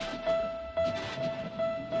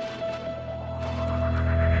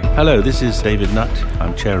Hello, this is David Nutt.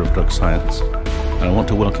 I'm Chair of Drug Science, and I want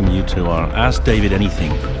to welcome you to our Ask David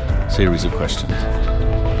Anything series of questions.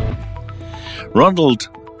 Ronald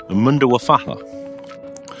Mundawafaha.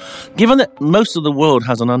 Given that most of the world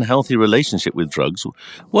has an unhealthy relationship with drugs,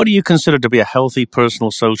 what do you consider to be a healthy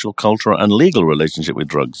personal, social, cultural, and legal relationship with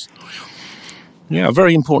drugs? Yeah, a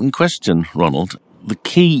very important question, Ronald. The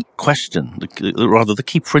key question, the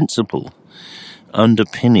key principle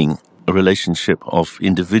underpinning a relationship of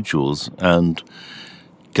individuals and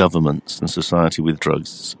governments and society with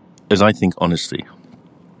drugs is, I think, honesty.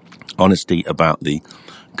 Honesty about the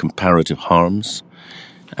comparative harms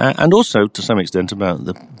and also, to some extent, about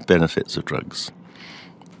the benefits of drugs.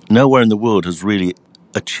 Nowhere in the world has really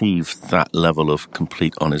achieved that level of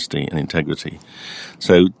complete honesty and integrity.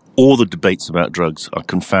 So all the debates about drugs are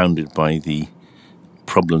confounded by the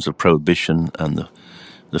problems of prohibition and the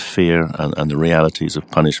fear and the realities of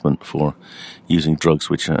punishment for using drugs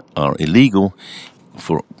which are illegal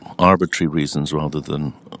for arbitrary reasons rather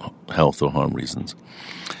than health or harm reasons.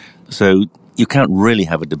 So you can't really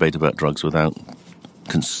have a debate about drugs without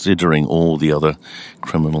considering all the other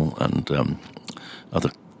criminal and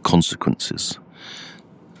other consequences.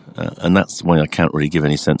 And that's why I can't really give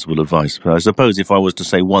any sensible advice. But I suppose if I was to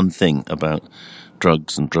say one thing about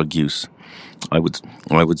drugs and drug use, I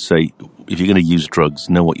would say, if you're going to use drugs,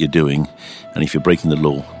 know what you're doing, and if you're breaking the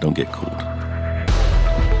law, don't get caught.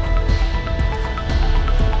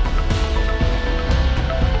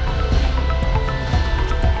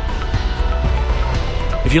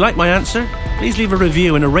 If you like my answer, please leave a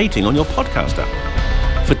review and a rating on your podcast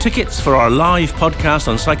app. For tickets for our live podcast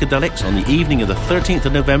on psychedelics on the evening of the 13th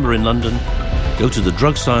of November in London, go to the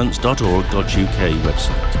drugscience.org.uk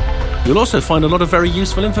website. You'll also find a lot of very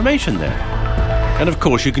useful information there. And of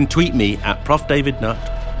course, you can tweet me at Prof. David Nutt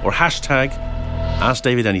or hashtag Ask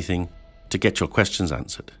David Anything to get your questions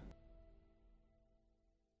answered.